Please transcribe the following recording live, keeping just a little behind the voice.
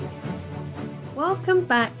Welcome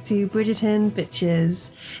back to Bridgerton Bitches.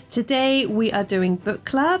 Today we are doing book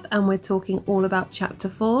club and we're talking all about chapter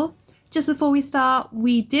 4. Just before we start,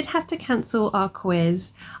 we did have to cancel our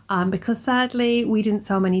quiz because sadly we didn't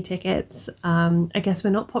sell many tickets. I guess we're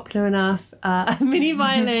not popular enough. Mini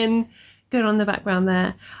violin going on in the background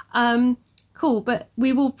there. Cool, but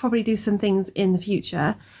we will probably do some things in the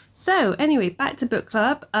future. So anyway, back to book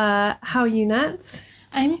club. How are you, Nat?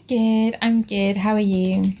 I'm good. How are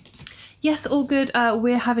you? Yes, all good.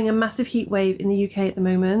 We're having a massive heat wave in the UK at the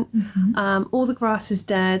moment. Mm-hmm. All the grass is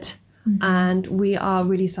dead, and we are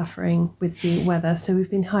really suffering with the weather. So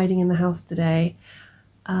we've been hiding in the house today.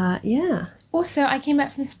 Yeah. Also, I came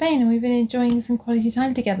back from Spain and we've been enjoying some quality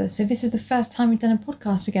time together. So this is the first time we've done a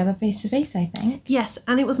podcast together face to face, I think. Yes,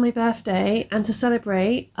 and it was my birthday. And to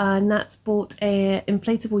celebrate, Nat's bought a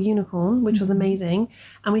inflatable unicorn, which was amazing.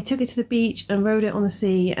 And we took it to the beach and rode it on the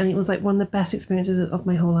sea. And it was like one of the best experiences of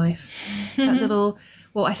my whole life. That little,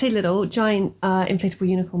 well, I say little, giant inflatable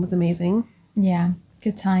unicorn was amazing. Yeah,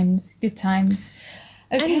 good times.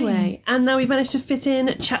 Okay. Anyway, and now we've managed to fit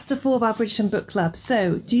in chapter 4 of our Bridgerton book club.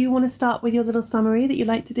 So, do you want to start with your little summary that you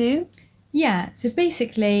like to do? Yeah, so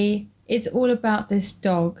basically, it's all about this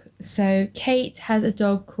dog. So, Kate has a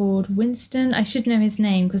dog called Winston. I should know his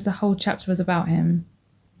name because the whole chapter was about him.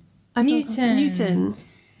 Newton.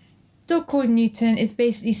 Dog called Newton is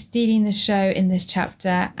basically stealing the show in this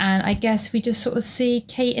chapter. And I guess we just sort of see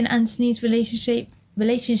Kate and Anthony's relationship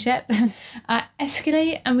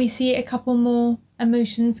escalate, and we see a couple more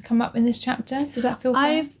emotions come up in this chapter. Does that feel fair?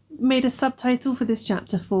 I've made a subtitle for this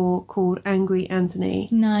chapter 4 called Angry Anthony.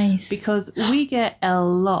 Nice. Because we get a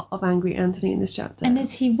lot of Angry Anthony in this chapter. And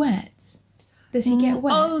is he wet? Does he get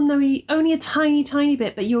wet? Oh, no, only a tiny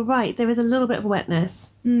bit, but you're right. There is a little bit of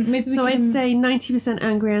wetness. So I'd say 90%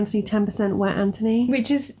 Angry Anthony, 10% wet Anthony. Which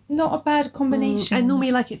is not a bad combination. I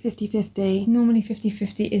normally like it 50-50. Normally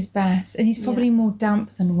 50-50 is best. And he's probably more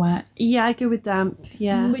damp than wet. Yeah, I go with damp,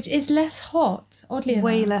 yeah. Which is less hot, oddly enough.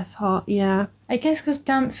 Way less hot, yeah. I guess because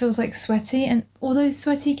damp feels like sweaty, and although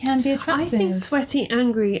sweaty can be attractive. I think sweaty,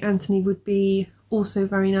 angry Anthony would be also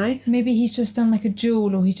very nice. Maybe he's just done like a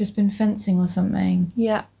duel, or he's just been fencing or something.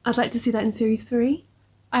 Yeah, I'd like to see that in series 3.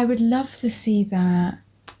 I would love to see that.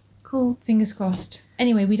 Cool. Fingers crossed.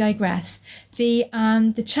 Anyway, we digress. The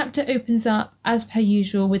chapter opens up, as per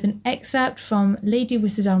usual, with an excerpt from Lady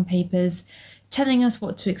Whistledown Papers telling us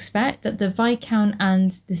what to expect, that the Viscount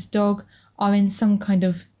and this dog are in some kind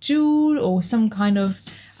of duel or some kind of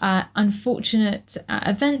unfortunate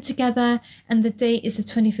event together, and the date is the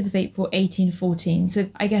 25th of April 1814. So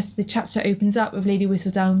I guess the chapter opens up with Lady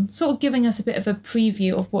Whistledown sort of giving us a bit of a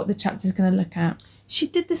preview of what the chapter is going to look at. She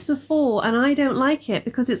did this before and I don't like it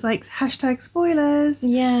because it's like #spoilers.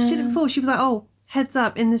 Yeah. She did it before. She was like, oh, heads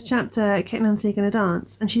up, in this chapter Kate and Anthony are going to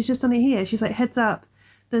dance, and she's just done it here. She's like, heads up,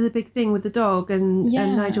 there's a big thing with the dog and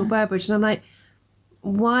Nigel Burbage, and I'm like,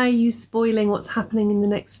 why are you spoiling what's happening in the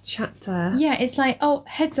next chapter? Yeah, it's like, oh,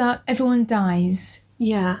 heads up, everyone dies.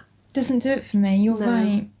 Yeah. Doesn't do it for me. You're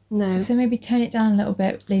right. No. So maybe tone it down a little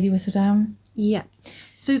bit, Lady Whistledown. Yeah.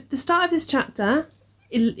 So the start of this chapter,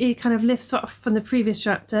 it kind of lifts off from the previous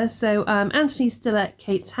chapter. So Anthony's still at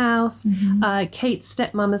Kate's house. Mm-hmm. Kate's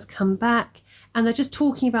stepmom has come back, and they're just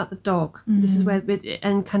talking about the dog. Mm-hmm. This is where,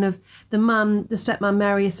 and kind of the stepmom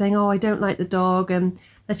Mary is saying, oh, I don't like the dog, and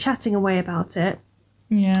they're chatting away about it.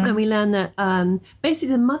 Yeah. And we learn that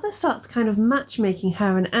basically the mother starts kind of matchmaking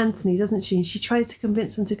her and Anthony, doesn't she? She tries to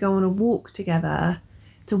convince them to go on a walk together,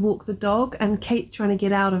 to walk the dog, and Kate's trying to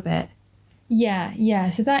get out of it. Yeah.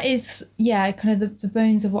 So that is, kind of the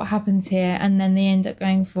bones of what happens here. And then they end up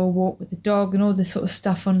going for a walk with the dog and all this sort of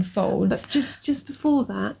stuff unfolds. But just before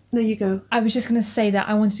that, there you go. I was just going to say that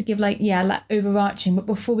I wanted to give like overarching. But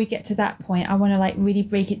before we get to that point, I want to really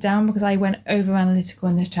break it down because I went over analytical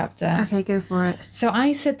in this chapter. Okay, go for it. So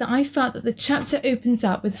I said that I felt that the chapter opens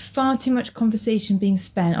up with far too much conversation being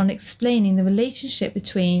spent on explaining the relationship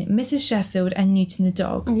between Mrs. Sheffield and Newton the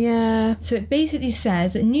dog. Yeah. So it basically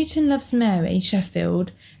says that Newton loves Mary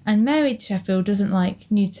Sheffield, and Mary Sheffield doesn't like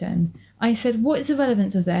Newton. I said, what is the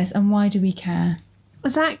relevance of this and why do we care?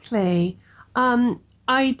 Exactly.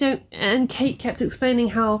 I don't, and Kate kept explaining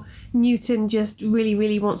how Newton just really,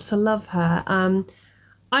 really wants to love her.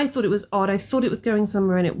 I thought it was odd. I thought it was going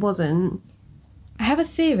somewhere and it wasn't. I have a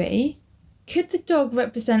theory. Could the dog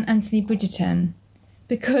represent Anthony Bridgerton?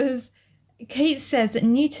 Because Kate says that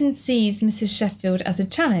Newton sees Mrs. Sheffield as a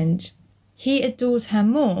challenge. He adores her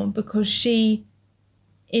more because she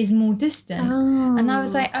is more distant. Oh. And I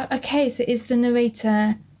was like, okay, so is the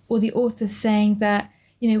narrator or the author saying that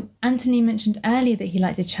Anthony mentioned earlier that he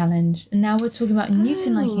liked a challenge, and now we're talking about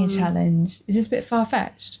Newton liking a challenge. Is this a bit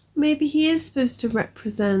far-fetched? Maybe he is supposed to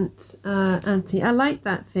represent Anthony. I like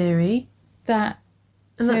that theory. That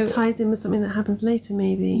ties in with something that happens later,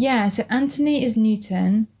 maybe. Yeah, so Anthony is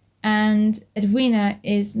Newton, and Edwina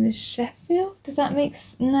is Miss Sheffield. Does that make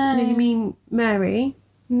sense? No. No, you mean Mary?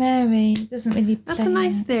 Mary doesn't really play. That's a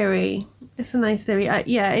nice theory. It's a nice theory.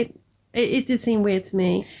 It did seem weird to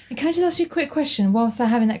me. And can I just ask you a quick question? Whilst they're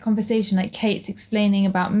having that conversation, like Kate's explaining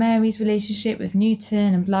about Mary's relationship with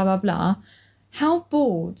Newton and blah, blah, blah. How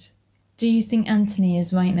bored do you think Anthony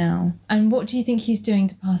is right now? And what do you think he's doing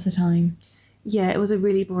to pass the time? Yeah, it was a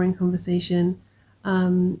really boring conversation.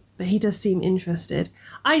 But he does seem interested.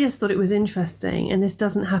 I just thought it was interesting, and this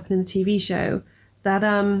doesn't happen in the TV show, that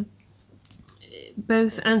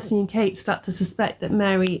both Anthony and Kate start to suspect that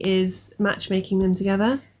Mary is matchmaking them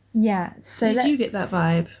together. Yeah. So did you get that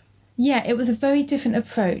vibe? Yeah, it was a very different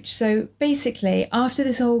approach. So basically, after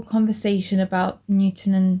this whole conversation about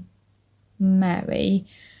Newton and Mary,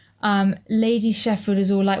 Lady Sheffield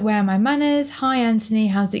is all like, where are my manners? Hi, Anthony,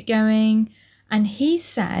 how's it going? And he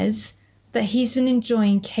says that he's been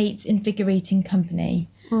enjoying Kate's invigorating company.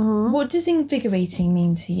 Mm-hmm. What does invigorating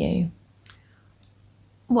mean to you?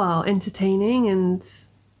 Well, entertaining and...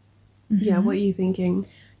 Mm-hmm. Yeah, what are you thinking?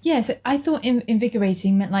 Yeah, so I thought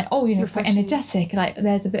invigorating meant like, quite energetic, like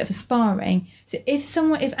there's a bit of a sparring. So if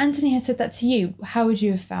Anthony had said that to you, how would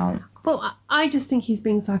you have felt? Well, I just think he's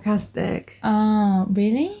being sarcastic. Oh,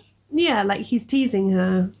 really? Yeah, like he's teasing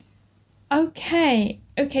her. Okay,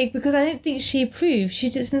 because I don't think she approves. She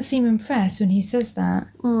doesn't seem impressed when he says that.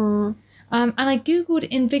 Mm. And I googled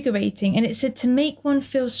invigorating, and it said to make one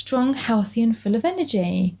feel strong, healthy, and full of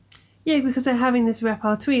energy. Yeah, because they're having this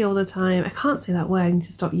repartee all the time. I can't say that word. I need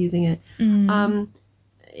to stop using it. Mm.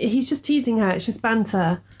 He's just teasing her. It's just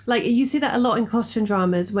banter. Like, you see that a lot in costume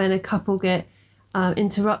dramas when a couple get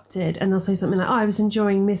interrupted and they'll say something like, I was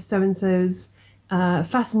enjoying Miss So-and-so's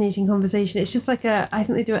fascinating conversation. It's just like I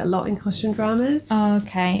think they do it a lot in costume dramas. Oh,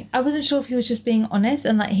 okay. I wasn't sure if he was just being honest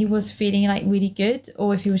and like he was feeling like really good,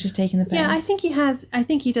 or if he was just taking the piss. Yeah, I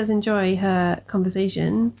think he does enjoy her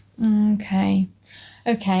conversation.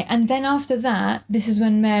 Okay, and then after that, this is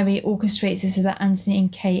when Mary orchestrates this so that Anthony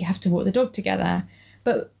and Kate have to walk the dog together.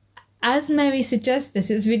 But as Mary suggests this,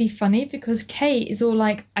 it's really funny because Kate is all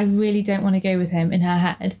like, I really don't want to go with him in her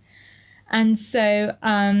head. And so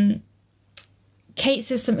Kate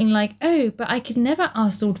says something like, oh, but I could never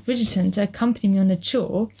ask Lord Bridgerton to accompany me on a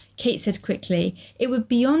chore. Kate said quickly, it would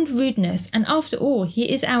be beyond rudeness, and after all,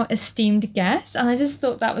 he is our esteemed guest. And I just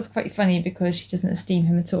thought that was quite funny because she doesn't esteem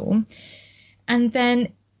him at all. And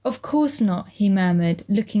then, of course not, he murmured,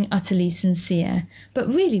 looking utterly sincere. But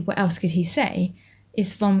really, what else could he say?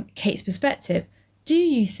 Is from Kate's perspective. Do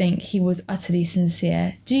you think he was utterly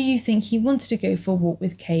sincere? Do you think he wanted to go for a walk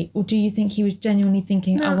with Kate? Or do you think he was genuinely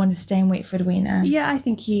thinking, no, I want to stay and wait for Edwina? Yeah, I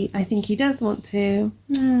think he does want to.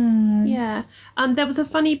 Yeah. There was a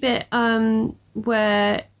funny bit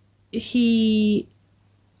where he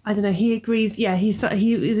agrees. Yeah, he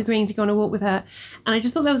is agreeing to go on a walk with her. And I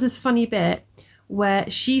just thought there was this funny bit where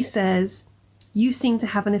she says, you seem to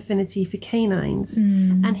have an affinity for canines.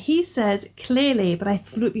 And he says, clearly, but I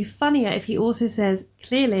thought it would be funnier if he also says,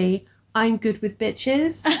 clearly, I'm good with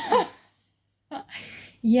bitches.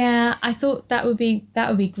 Yeah, I thought that would be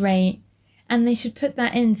great. And they should put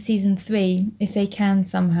that in season 3 if they can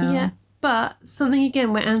somehow. Yeah, but something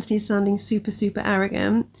again where Anthony's sounding super, super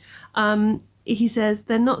arrogant. He says,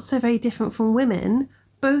 they're not so very different from women.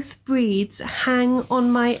 Both breeds hang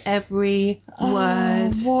on my every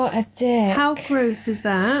word. What a dick. How gross is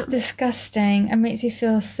that? It's disgusting. It makes you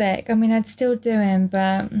feel sick. I mean, I'd still do him,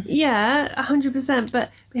 but... Yeah, 100%.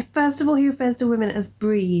 But first of all, he refers to women as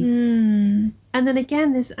breeds. And then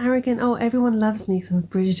again, this arrogant, everyone loves me, so I'm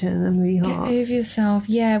Bridgerton, I'm really hot. Get over yourself.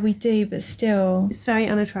 Yeah, we do, but still. It's very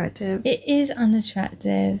unattractive. It is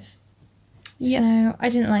unattractive. Yep. So, I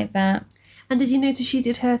didn't like that. And did you notice Kate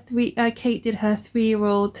did her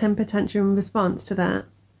 3-year-old temper tantrum response to that?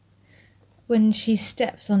 When she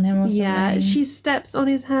steps on him or something. Yeah, she steps on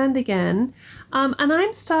his hand again. And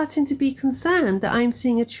I'm starting to be concerned that I'm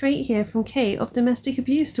seeing a trait here from Kate of domestic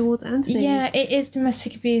abuse towards Anthony. Yeah, it is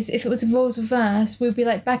domestic abuse. If it was a roles reversed, we'd be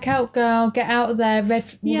like, back out, girl, get out of there, red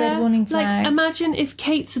warning flag. Like, imagine if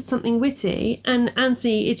Kate said something witty and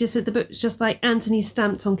Anthony, it just said the book was just like Anthony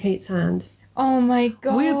stamped on Kate's hand. Oh my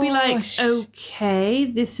god. We would be like, okay,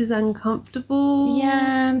 this is uncomfortable.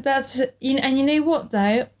 Yeah, that's... And you know what,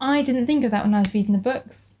 though? I didn't think of that when I was reading the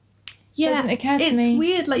books. Yeah, doesn't occur to me. It's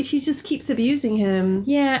weird, like, she just keeps abusing him.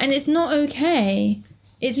 Yeah, and it's not okay.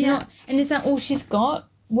 It's not... And is that all she's got?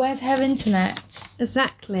 Where's her intellect?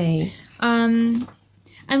 Exactly. And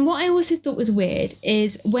what I also thought was weird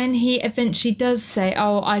is when he eventually does say,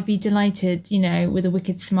 oh, I'd be delighted, you know, with a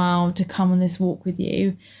wicked smile to come on this walk with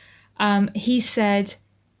you. He said,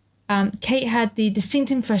 Kate had the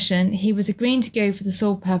distinct impression he was agreeing to go for the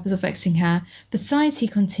sole purpose of vexing her. Besides, he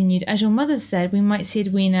continued, as your mother said, we might see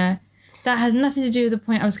Edwina. That has nothing to do with the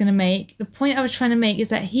point I was going to make. The point I was trying to make is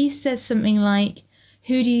that he says something like,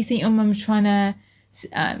 who do you think your mum's trying to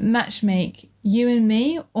match make? You and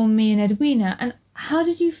me, or me and Edwina? And how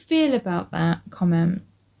did you feel about that comment?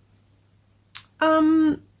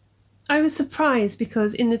 I was surprised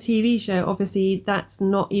because in the TV show, obviously, that's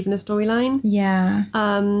not even a storyline. Yeah.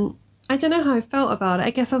 I don't know how I felt about it.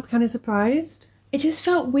 I guess I was kind of surprised. It just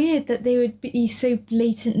felt weird that they would be so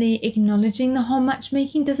blatantly acknowledging the whole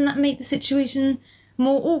matchmaking. Doesn't that make the situation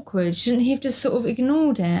more awkward? Shouldn't he have just sort of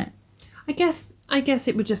ignored it? I guess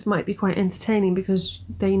it would just might be quite entertaining because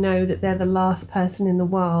they know that they're the last person in the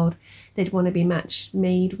world they'd want to be match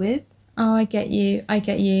made with. Oh, I get you.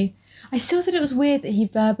 I still thought it was weird that he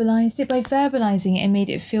verbalised it. By verbalising it, it made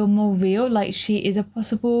it feel more real, like she is a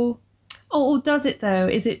possible... Oh, or does it though?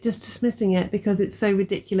 Is it just dismissing it because it's so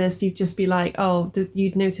ridiculous? You'd just be like, oh,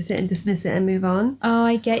 you'd notice it and dismiss it and move on. Oh,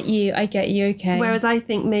 I get you. Okay. Whereas I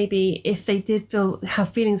think maybe if they did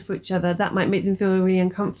have feelings for each other, that might make them feel really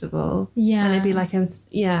uncomfortable. Yeah. And they'd be like,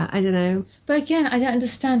 I don't know. But again, I don't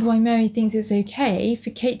understand why Mary thinks it's okay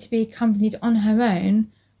for Kate to be accompanied on her own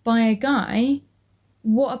by a guy.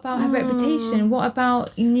 What about her reputation? What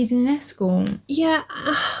about needing an escort? Yeah,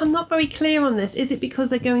 I'm not very clear on this. Is it because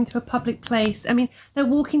they're going to a public place? I mean, they're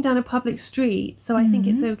walking down a public street, so I think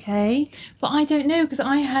it's okay. But I don't know, because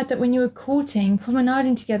I heard that when you were courting,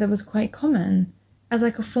 promenading together was quite common as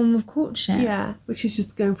like a form of courtship. Yeah, which is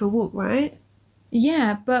just going for a walk, right?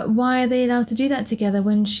 Yeah, but why are they allowed to do that together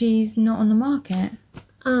when she's not on the market?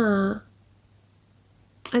 I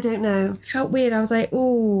don't know. It felt weird. I was like,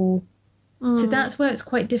 ooh. So that's where it's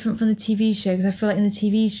quite different from the TV show, because I feel like in the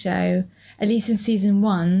TV show, at least in season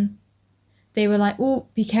 1, they were like, oh,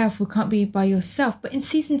 be careful, can't be by yourself. But in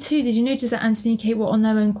season 2, did you notice that Anthony and Kate were on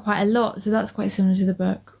their own quite a lot? So that's quite similar to the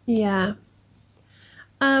book. Yeah.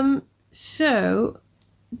 So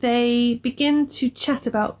they begin to chat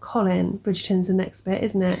about Colin. Bridgerton's the next bit,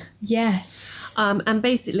 isn't it? Yes. And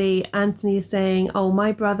basically Anthony is saying, oh,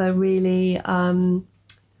 my brother really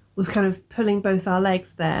was kind of pulling both our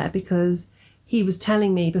legs there because he was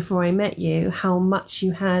telling me before I met you how much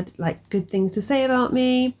you had like good things to say about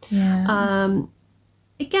me. Yeah.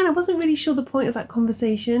 Again, I wasn't really sure the point of that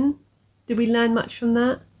conversation. Did we learn much from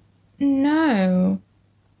that? No.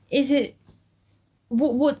 Is it...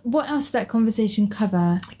 What else did that conversation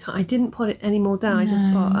cover? I didn't put it any more down. No. I just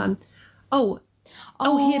put...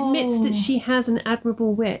 he admits that she has an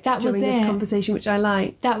admirable wit during this conversation, which I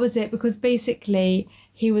liked. That was it, because basically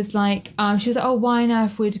he was like, she was like, oh, why on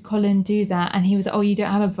earth would Colin do that? And he was like, oh, you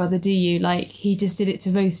don't have a brother, do you? Like, he just did it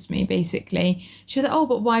to roast me, basically. She was like, oh,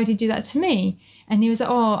 but why would he do that to me? And he was like,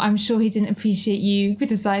 oh, I'm sure he didn't appreciate you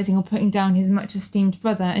criticising or putting down his much esteemed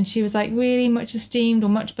brother. And she was like, really much esteemed or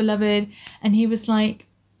much beloved? And he was like,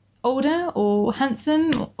 older or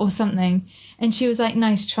handsome or something. And she was like,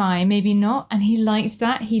 nice try, maybe not. And he liked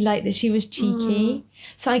that. He liked that she was cheeky.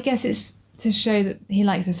 So I guess it's to show that he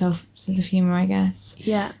likes her sense of humour, I guess.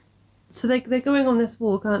 Yeah. So they're going on this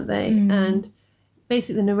walk, aren't they? And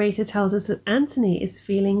basically the narrator tells us that Anthony is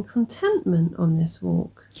feeling contentment on this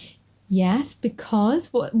walk. Yes,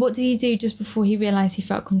 because what did he do just before he realised he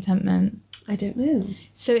felt contentment? I don't know.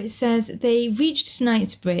 So it says they reached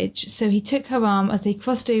Knightsbridge, so he took her arm as they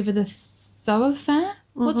crossed over the thoroughfare.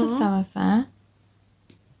 What's a thoroughfare?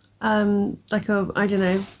 Like a, I don't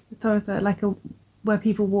know, thoroughfare, like a where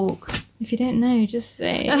people walk. If you don't know, just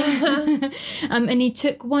say. And he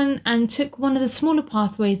took one of the smaller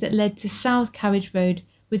pathways that led to South Carriage Road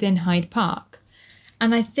within Hyde Park.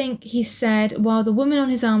 And I think he said, while the woman on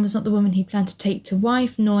his arm was not the woman he planned to take to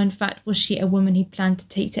wife, nor in fact was she a woman he planned to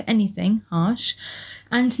take to anything, harsh,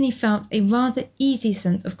 Anthony felt a rather easy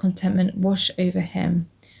sense of contentment wash over him.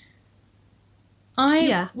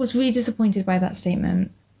 I was really disappointed by that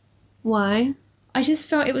statement. Why? I just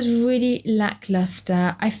felt it was really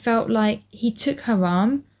lackluster. I felt like he took her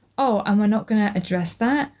arm. Oh, and we're not going to address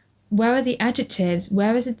that? Where are the adjectives?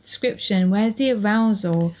 Where is the description? Where's the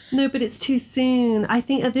arousal? No, but it's too soon. I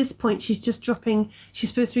think at this point she's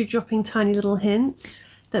supposed to be dropping tiny little hints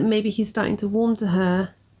that maybe he's starting to warm to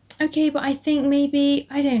her. Okay, but I think maybe,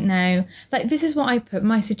 I don't know. Like, this is what I put,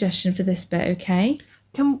 my suggestion for this bit, okay?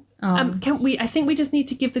 Can we, I think we just need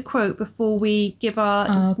to give the quote before we give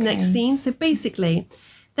our next scene. So basically,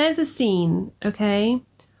 there's a scene, okay?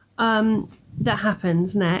 that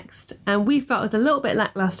happens next, and we felt it a little bit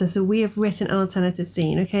lackluster, so we have written an alternative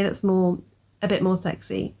scene, okay, that's a bit more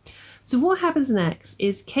sexy. So what happens next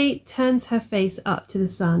is Kate turns her face up to the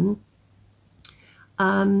sun,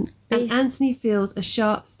 and Anthony feels a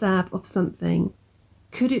sharp stab of something.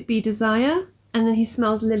 Could it be desire? And then he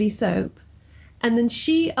smells lily soap. And then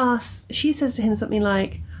she says to him something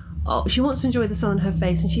like, oh, she wants to enjoy the sun on her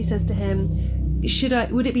face, and she says to him,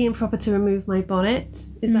 would it be improper to remove my bonnet?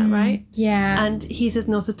 Is that right? Yeah. And he says,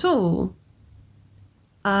 not at all.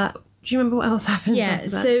 Do you remember what else happens? Yeah,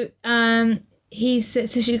 so he said,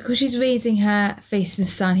 because she's raising her face to the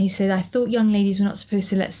sun, he said, I thought young ladies were not supposed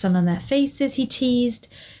to let sun on their faces, he teased.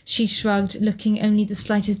 She shrugged, looking only the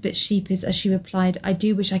slightest bit sheepish as she replied, I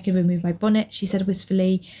do wish I could remove my bonnet, she said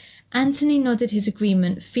wistfully. Anthony nodded his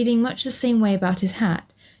agreement, feeling much the same way about his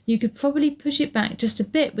hat. You could probably push it back just a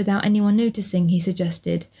bit without anyone noticing, he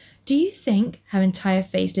suggested. Do you think? Her entire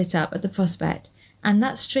face lit up at the prospect, and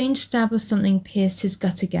that strange stab of something pierced his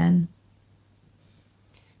gut again.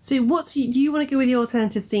 So do you want to go with the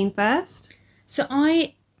alternative scene first? So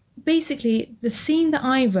the scene that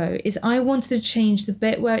I wrote is I wanted to change the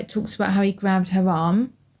bit where it talks about how he grabbed her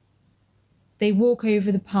arm. They walk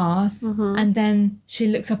over the path, and then she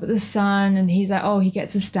looks up at the sun, and he's like, oh, he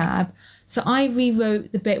gets a stab. So I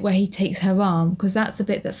rewrote the bit where he takes her arm, because that's a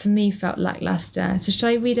bit that for me felt lackluster. So should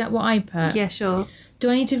I read out what I put? Yeah, sure. Do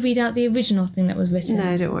I need to read out the original thing that was written?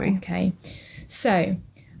 No, don't worry. Okay. So,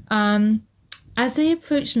 as they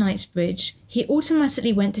approached Knightsbridge, he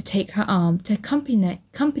automatically went to take her arm to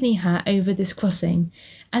accompany her over this crossing.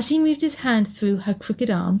 As he moved his hand through her crooked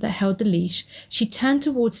arm that held the leash, she turned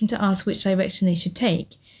towards him to ask which direction they should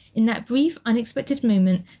take. In that brief, unexpected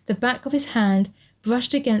moment, the back of his hand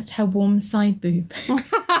brushed against her warm side boob.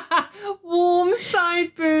 Warm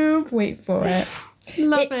side boob. Wait for it.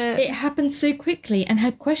 Love it. It happened so quickly, and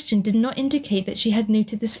her question did not indicate that she had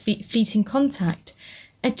noted this fleeting contact.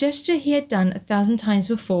 A gesture he had done 1,000 times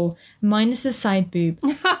before, minus the side boob,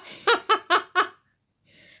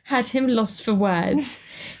 had him lost for words.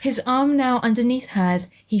 His arm now underneath hers,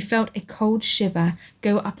 he felt a cold shiver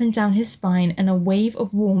go up and down his spine and a wave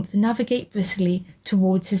of warmth navigate briskly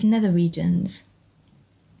towards his nether regions.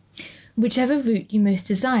 Whichever route you most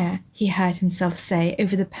desire, he heard himself say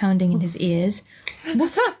over the pounding in his ears.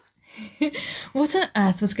 What on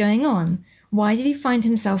earth was going on? Why did he find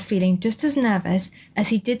himself feeling just as nervous as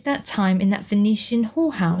he did that time in that Venetian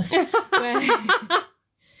whorehouse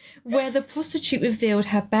where the prostitute revealed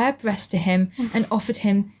her bare breast to him and offered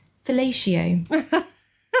him fellatio?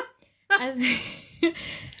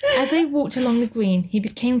 As they walked along the green, he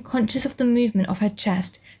became conscious of the movement of her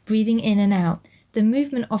chest, breathing in and out. The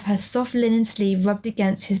movement of her soft linen sleeve rubbed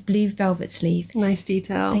against his blue velvet sleeve. Nice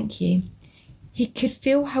detail. Thank you. He could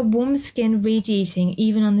feel her warm skin radiating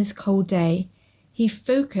even on this cold day. He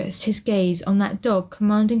focused his gaze on that dog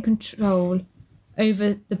commanding control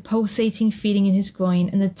over the pulsating feeling in his groin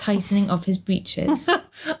and the tightening of his breeches.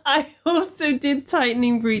 I also did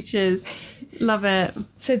tightening breeches. Love it.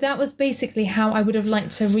 So that was basically how I would have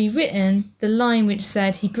liked to have rewritten the line which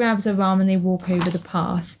said he grabs her arm and they walk over the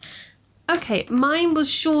path. Okay, mine was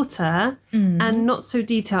shorter and not so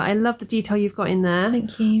detailed. I love the detail you've got in there.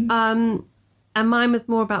 Thank you. And mine was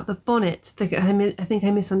more about the bonnet. I think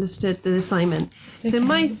I misunderstood the assignment. It's So okay.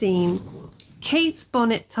 my scene, Kate's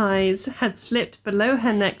bonnet ties had slipped below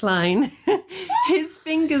her neckline. His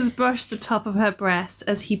fingers brushed the top of her breast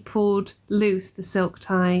as he pulled loose the silk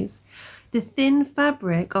ties. The thin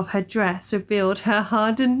fabric of her dress revealed her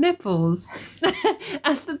hardened nipples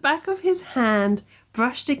as the back of his hand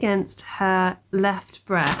brushed against her left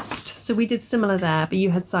breast. So we did similar there, but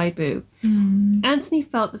you had side boob. Anthony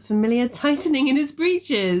felt the familiar tightening in his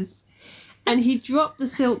breeches, and he dropped the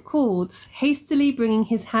silk cords, hastily bringing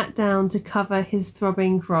his hat down to cover his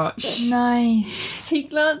throbbing crotch. Nice. He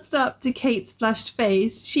glanced up to Kate's flushed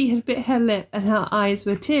face. She had bit her lip and her eyes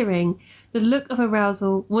were tearing. The look of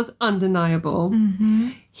arousal was undeniable.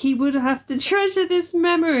 He would have to treasure this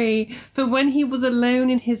memory, for when he was alone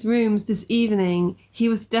in his rooms this evening, he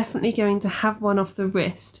was definitely going to have one off the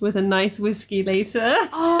wrist with a nice whiskey later.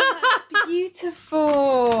 Oh, that's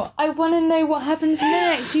beautiful. I want to know what happens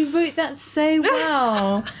next. You wrote that so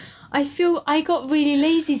well. I feel I got really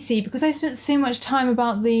lazy, see, because I spent so much time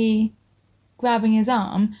about the grabbing his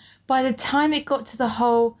arm. By the time it got to the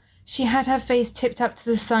whole, she had her face tipped up to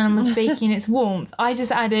the sun and was baking its warmth, I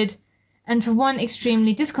just added, and for one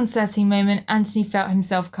extremely disconcerting moment, Anthony felt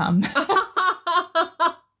himself come.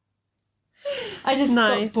 I just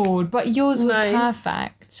got bored, but yours was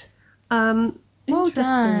perfect. Well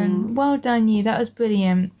done. Well done, you. That was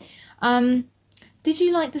brilliant. Did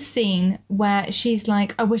you like the scene where she's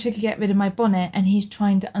like, I wish I could get rid of my bonnet, and he's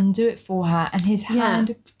trying to undo it for her, and his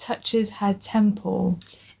hand touches her temple?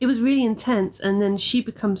 It was really intense, and then she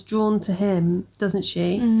becomes drawn to him, doesn't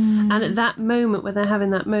she? And at that moment, where they're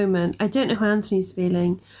having that moment, I don't know how Anthony's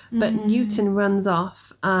feeling, but Newton runs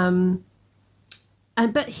off,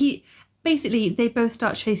 but he basically, they both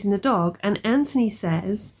start chasing the dog, and Anthony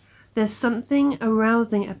says there's something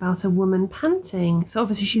arousing about a woman panting. So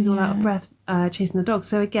obviously she's all out of breath chasing the dog.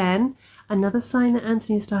 So again, another sign that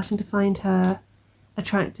Anthony's starting to find her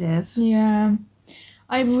attractive. Yeah.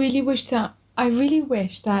 I really wish that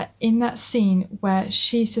in that scene where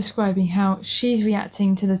she's describing how she's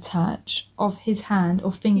reacting to the touch of his hand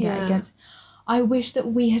or finger against, I wish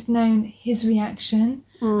that we had known his reaction.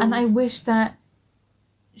 And I wish that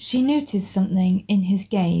she noticed something in his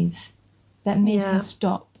gaze that made her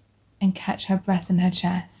stop and catch her breath in her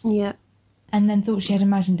chest. Yeah. And then thought she had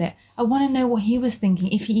imagined it. I want to know what he was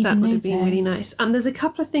thinking, if he even noticed. That would have been really nice. There's a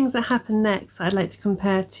couple of things that happen next that I'd like to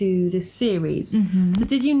compare to this series. So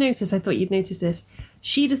did you notice, I thought you'd notice this,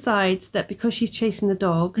 she decides that because she's chasing the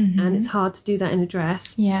dog and it's hard to do that in a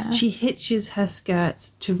dress, she hitches her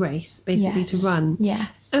skirts to race, basically to run.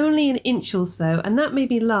 Yes. Only an inch or so. And that made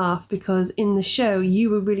me laugh because in the show you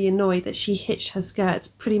were really annoyed that she hitched her skirts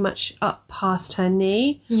pretty much up past her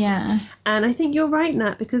knee. Yeah. And I think you're right,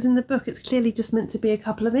 Nat, because in the book it's clearly just meant to be a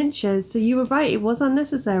couple of inches. So you were right, it was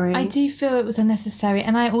unnecessary. I do feel it was unnecessary.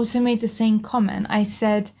 And I also made the same comment.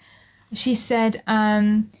 She said,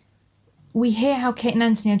 we hear how Kate and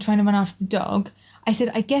Anthony are trying to run after the dog. I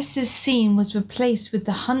said, I guess this scene was replaced with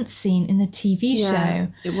the hunt scene in the TV show.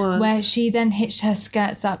 It was. Where she then hitched her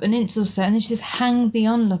skirts up an inch or so and then she says, hang the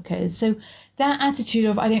onlookers. So that attitude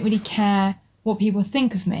of, I don't really care what people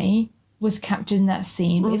think of me, was captured in that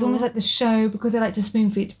scene. It's almost like the show, because they like to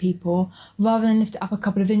spoon feed to people, rather than lift it up a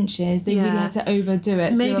couple of inches, they really had to overdo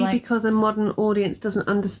it. Maybe so because a modern audience doesn't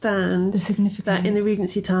understand the significance. That in the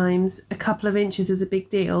Regency times, a couple of inches is a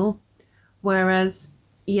big deal. Whereas,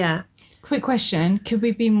 Quick question, could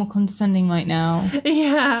we be more condescending right now?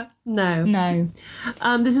 No.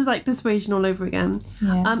 This is like Persuasion all over again.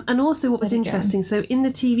 Yeah. And also what was interesting, so in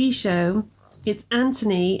the TV show, it's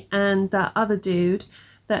Anthony and that other dude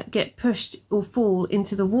that get pushed or fall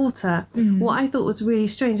into the water. What I thought was really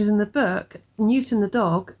strange is in the book, Newton the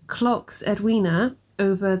dog clocks Edwina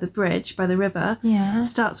over the bridge by the river,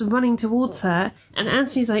 starts running towards her, and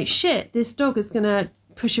Anthony's like, shit, this dog is going to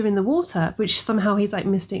push her in the water, which somehow he's like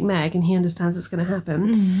Mystic Meg and he understands it's going to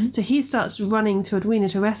happen. So he starts running to Edwina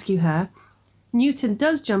to rescue her. Newton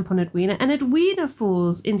does jump on Edwina and Edwina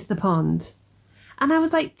falls into the pond. And I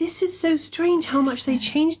was like, this is so strange how much they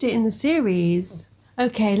changed it in the series.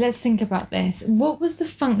 Okay, let's think about this. What was the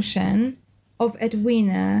function of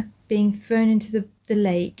Edwina being thrown into the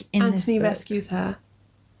lake in this book? Anthony rescues her.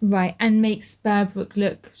 Right, and makes Bearbrook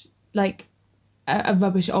look like a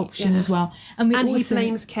rubbish option as well. And he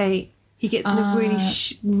blames Kate. He gets in a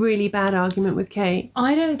really bad argument with Kate.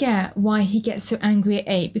 I don't get why he gets so angry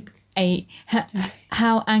at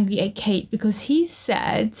how angry at Kate, because he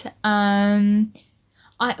said,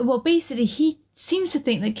 basically he seems to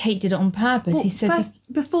think that Kate did it on purpose. Well, he says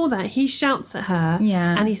before that, he shouts at her,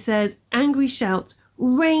 and he says, angry shouts,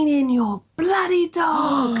 rein in your bloody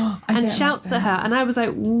dog, and shouts at her. And I was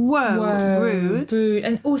like, whoa, rude.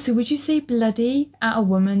 And also, would you say bloody at a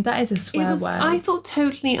woman? That is a swear word. I thought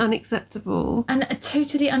totally unacceptable. And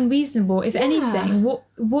totally unreasonable. If anything,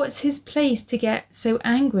 what's his place to get so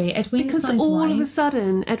angry? Edwina's because all of a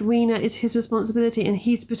sudden, Edwina is his responsibility and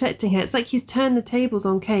he's protecting her. It's like he's turned the tables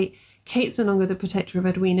on Kate. Kate's no longer the protector of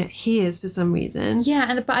Edwina. He is for some reason.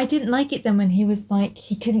 Yeah, but I didn't like it then when he was like,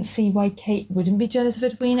 he couldn't see why Kate wouldn't be jealous of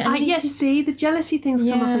Edwina. And see, the jealousy things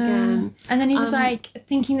come up again. And then he was like,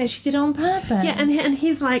 thinking that she did it on purpose. Yeah, and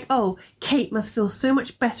he's like, oh, Kate must feel so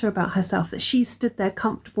much better about herself that she stood there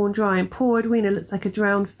comfortable and dry, and poor Edwina looks like a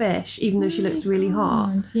drowned fish, even though she looks really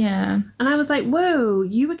hot. Yeah. And I was like, whoa,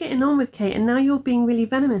 you were getting on with Kate, and now you're being really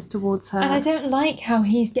venomous towards her. And I don't like how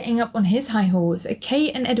he's getting up on his high horse.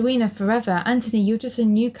 Kate and Edwina forever. Anthony, you're just a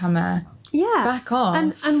newcomer. Yeah. Back off.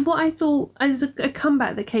 And what I thought is a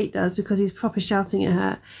comeback that Kate does, because he's proper shouting at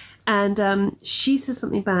her. And she says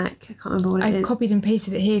something back. I can't remember what it is. I copied and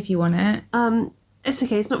pasted it here if you want it. It's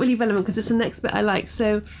okay. It's not really relevant because it's the next bit I like.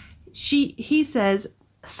 So he says,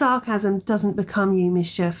 sarcasm doesn't become you,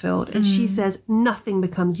 Miss Sherfield. And she says, nothing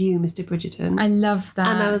becomes you, Mr. Bridgerton. I love that.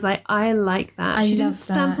 And I was like, I like that. She didn't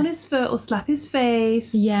stamp on his foot or slap his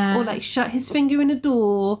face. Yeah. Or like shut his finger in a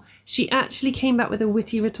door. She actually came back with a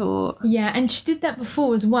witty retort. Yeah, and she did that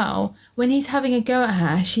before as well. When he's having a go at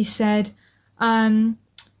her, she said,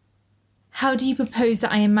 how do you propose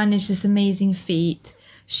that I manage this amazing feat?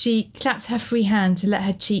 She clapped her free hand to let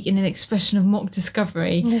her cheek in an expression of mock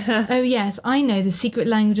discovery. Oh yes, I know the secret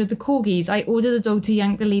language of the corgis. I ordered the dog to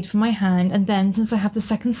yank the lead from my hand, and then, since I have the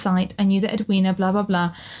second sight, I knew that Edwina, blah, blah,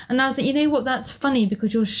 blah. And I was like, you know what, that's funny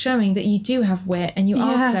because you're showing that you do have wit and you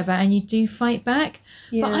are clever and you do fight back.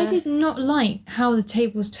 Yeah. But I did not like how the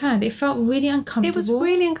tables turned. It felt really uncomfortable. It was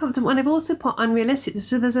really uncomfortable, and I've also put unrealistic.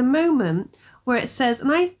 So there's a moment where it says, and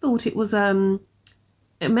I thought it was a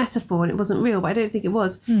metaphor and it wasn't real, but I don't think it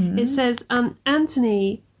was. It says,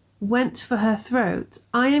 Anthony went for her throat.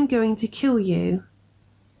 I am going to kill you.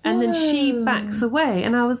 And then she backs away.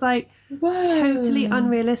 And I was like, totally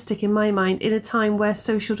unrealistic in my mind in a time where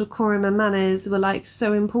social decorum and manners were like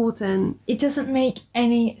so important. It doesn't make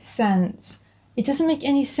any sense. It doesn't make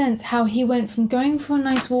any sense how he went from going for a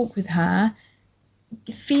nice walk with her,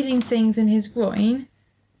 feeling things in his groin,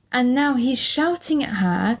 and now he's shouting at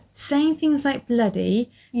her, saying things like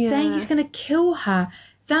bloody, saying he's going to kill her.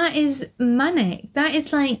 That is manic. That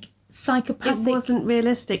is like psychopathic. It wasn't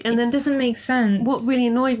realistic. And it then doesn't make sense. What really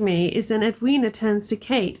annoyed me is then Edwina turns to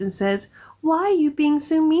Kate and says, why are you being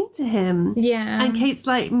so mean to him? Yeah. And Kate's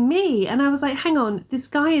like, me? And I was like, hang on, this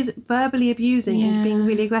guy is verbally abusing and being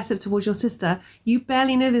really aggressive towards your sister. You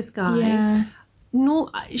barely know this guy. Yeah.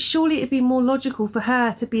 Surely it'd be more logical for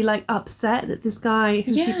her to be like upset that this guy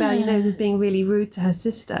who she barely knows is being really rude to her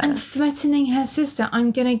sister and threatening her sister.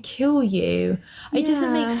 I'm gonna kill you. It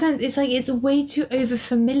doesn't make sense. It's like it's way too over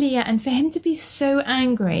familiar, and for him to be so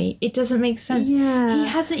angry, it doesn't make sense. He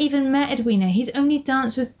hasn't even met Edwina. He's only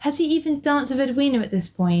danced with. Has he even danced with Edwina at this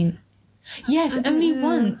point? Yes, only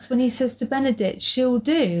once when he says to Benedict, "She'll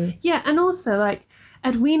do." Yeah, and also like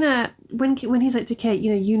Edwina, when he's like to Kate,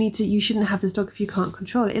 you shouldn't have this dog if you can't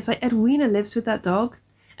control it. It's like Edwina lives with that dog.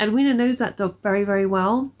 Edwina knows that dog very, very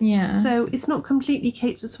well. Yeah. So it's not completely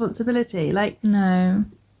Kate's responsibility. Like, no.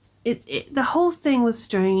 The whole thing was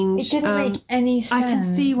strange. It didn't make any sense. I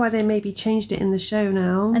can see why they maybe changed it in the show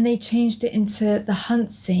now. And they changed it into the hunt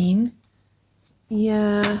scene.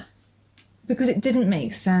 Yeah. Because it didn't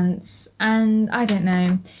make sense, and I don't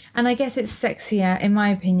know. And I guess it's sexier, in my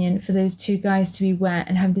opinion, for those two guys to be wet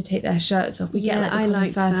and having to take their shirts off. We get like the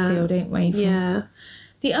Colin Firth feel, don't we? Yeah.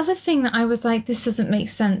 The other thing that I was like, this doesn't make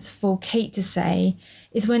sense for Kate to say,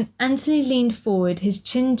 is when Anthony leaned forward, his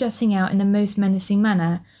chin jutting out in the most menacing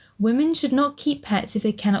manner. Women should not keep pets if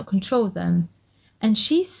they cannot control them. And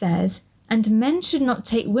she says, and men should not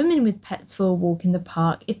take women with pets for a walk in the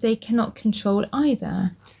park if they cannot control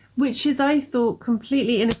either. Which is, I thought,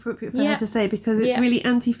 completely inappropriate for her to say because it's really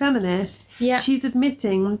anti-feminist. Yeah. She's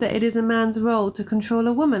admitting that it is a man's role to control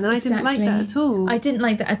a woman, and I didn't like that at all. I didn't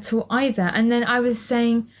like that at all either. And then I was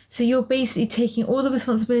saying, so you're basically taking all the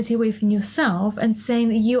responsibility away from yourself and saying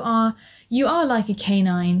that you are like a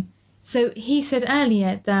canine. So he said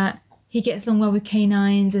earlier that he gets along well with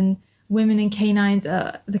canines and women and canines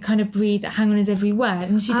are the kind of breed that hang on his every word,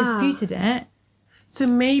 and she disputed it. So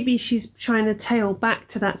maybe she's trying to tail back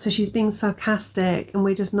to that, so she's being sarcastic and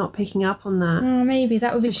we're just not picking up on that. Oh, maybe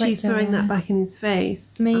that would be quite clever. So she's throwing that back in his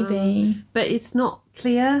face. Maybe. But it's not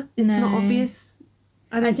clear. It's not obvious.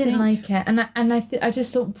 I didn't like it. And I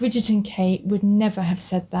just thought Bridgerton Kate would never have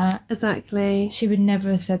said that. Exactly. She would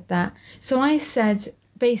never have said that. So I said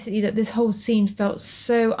basically that this whole scene felt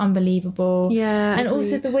so unbelievable. Yeah. And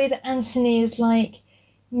also the way that Anthony is like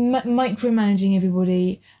micromanaging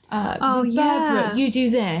everybody. Barbara, you do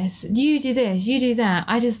this, you do this, you do that.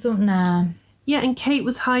 I just thought, nah. Yeah, and Kate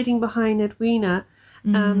was hiding behind Edwina.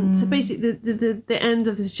 So basically, the end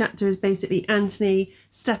of this chapter is basically Anthony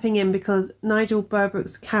stepping in because Nigel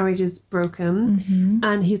Burbrook's carriage is broken.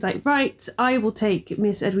 And he's like, right, I will take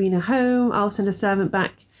Miss Edwina home. I'll send a servant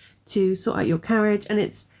back to sort out your carriage. And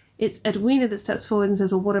it's Edwina that steps forward and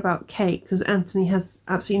says, well, what about Kate? Because Anthony has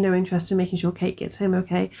absolutely no interest in making sure Kate gets home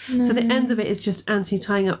okay. No. So the end of it is just Anthony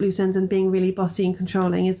tying up loose ends and being really bossy and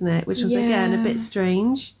controlling, isn't it? Which was, again, a bit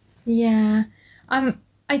strange. Yeah.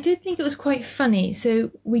 I did think it was quite funny.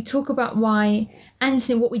 So we talk about why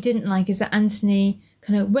Anthony, what we didn't like is that Anthony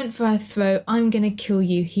kind of went for her throat. I'm going to kill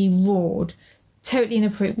you. He roared. Totally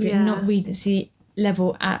inappropriate, not Regency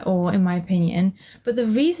level at all, in my opinion. But the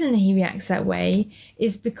reason that he reacts that way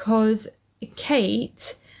is because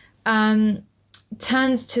Kate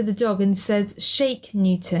turns to the dog and says, shake,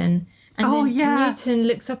 Newton. And Newton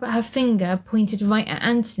looks up at her finger pointed right at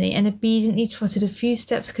Anthony and obediently trotted a few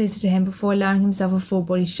steps closer to him before allowing himself a full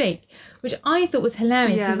body shake, which I thought was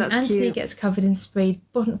hilarious because Anthony gets covered in sprayed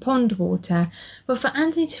pond water. But for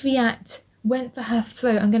Anthony to react, went for her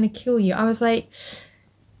throat, I'm going to kill you, I was like,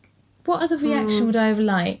 what other reaction would I have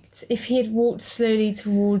liked if he had walked slowly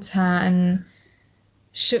towards her and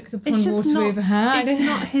shook the pond It's just water over her. It's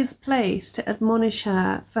not his place to admonish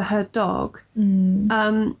her for her dog.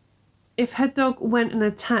 If her dog went and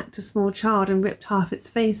attacked a small child and ripped half its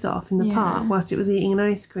face off in the park whilst it was eating an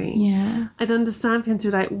ice cream, I'd understand for him to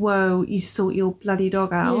be like, whoa, you sort your bloody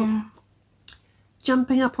dog out. Yeah.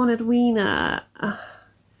 Jumping up on Edwina.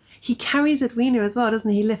 He carries Edwina as well,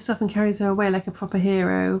 doesn't he? He lifts up and carries her away like a proper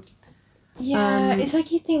hero. Yeah, it's like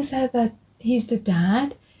he thinks that he's the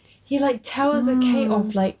dad. He like tells Kate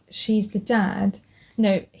off like she's the dad.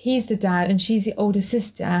 No, he's the dad and she's the older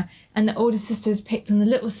sister, and the older sister's picked on the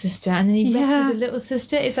little sister, and then he rescues the little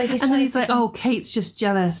sister. It's like he's like, oh, Kate's just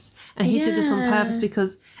jealous, and he did this on purpose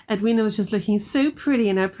because Edwina was just looking so pretty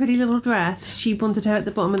in her pretty little dress. She wanted her at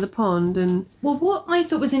the bottom of the pond. And well, what I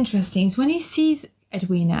thought was interesting is when he sees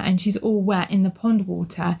Edwina and she's all wet in the pond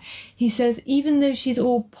water, he says even though she's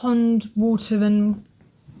all pond water and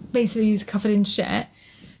basically is covered in shit,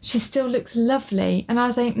 she still looks lovely. And I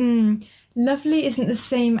was like, lovely isn't the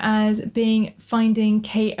same as finding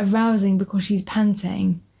Kate arousing because she's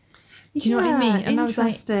panting. Do you know what I mean? And interesting. I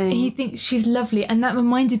was like, he thinks she's lovely. And that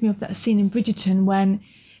reminded me of that scene in Bridgerton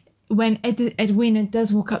when Edwina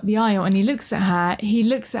does walk up the aisle and he looks at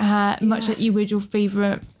her much like you would your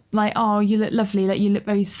favourite, like, oh, you look lovely, like you look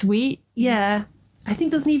very sweet. Yeah. I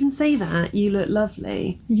think doesn't even say that, you look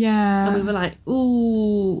lovely. Yeah. And we were like,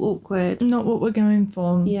 ooh, awkward. Not what we're going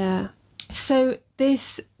for. Yeah. So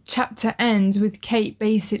this chapter ends with Kate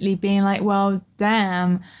basically being like, well,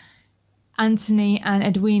 damn, Anthony and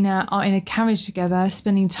Edwina are in a carriage together,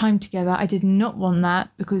 spending time together. I did not want that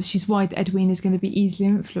because she's worried that Edwina is going to be easily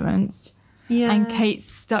influenced. Yeah. And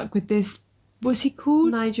Kate's stuck with this, what's he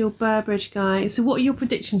called? Nigel Burbridge guy. So what are your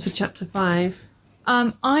predictions for chapter 5?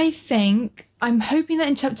 I'm hoping that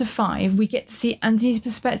in chapter 5 we get to see Anthony's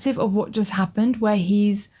perspective of what just happened, where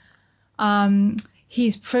he's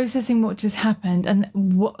processing what just happened and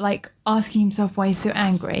what, like, asking himself why he's so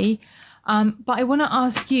angry. But I want to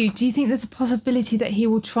ask you, do you think there's a possibility that he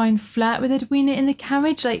will try and flirt with Edwina in the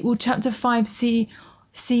carriage? Like, will chapter 5 see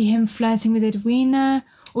him flirting with Edwina?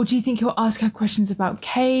 Or do you think he'll ask her questions about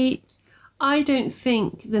Kate? I don't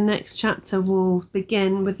think the next chapter will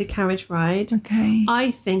begin with the carriage ride. Okay. I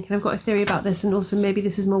think, and I've got a theory about this, and also maybe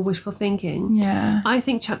this is more wishful thinking. Yeah. I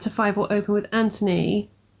think chapter 5 will open with Anthony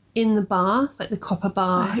in the bath, like the copper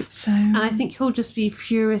bath. I hope so. And I think he'll just be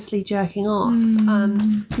furiously jerking off.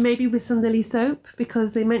 Maybe with some lily soap,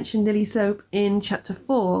 because they mentioned lily soap in chapter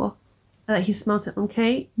 4, that he smelt it on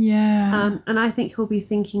Kate. Yeah. And I think he'll be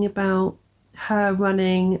thinking about her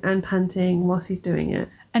running and panting whilst he's doing it.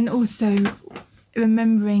 And also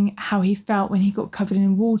remembering how he felt when he got covered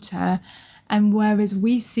in water. And whereas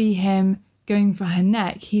we see him going for her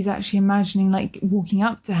neck, he's actually imagining like walking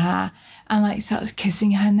up to her and like starts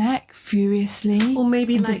kissing her neck furiously. Or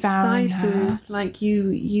maybe like side boob, like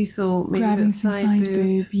you thought, maybe grabbing some side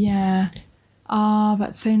boob. Yeah. Ah,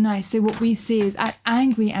 that's so nice. So what we see is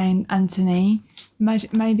angry Anthony.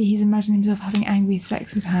 Maybe he's imagining himself having angry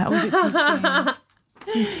sex with her. Or is it too soon?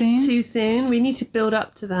 Too soon? Too soon. We need to build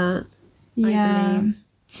up to that. Yeah. I believe.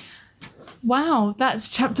 Wow, that's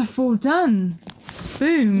chapter 4 done.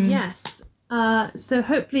 Boom. Yes. So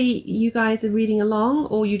hopefully you guys are reading along,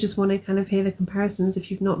 or you just want to kind of hear the comparisons if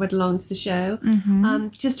you've not read along to the show.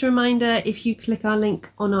 Just a reminder, if you click our link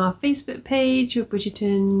on our Facebook page with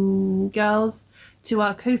Bridgerton Girls to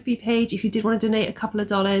our Ko-fi page, if you did want to donate a couple of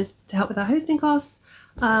dollars to help with our hosting costs.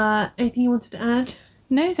 Anything you wanted to add?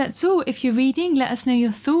 No, that's all. If you're reading, let us know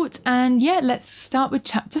your thoughts. And yeah, let's start with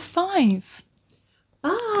chapter 5.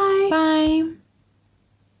 Bye. Bye.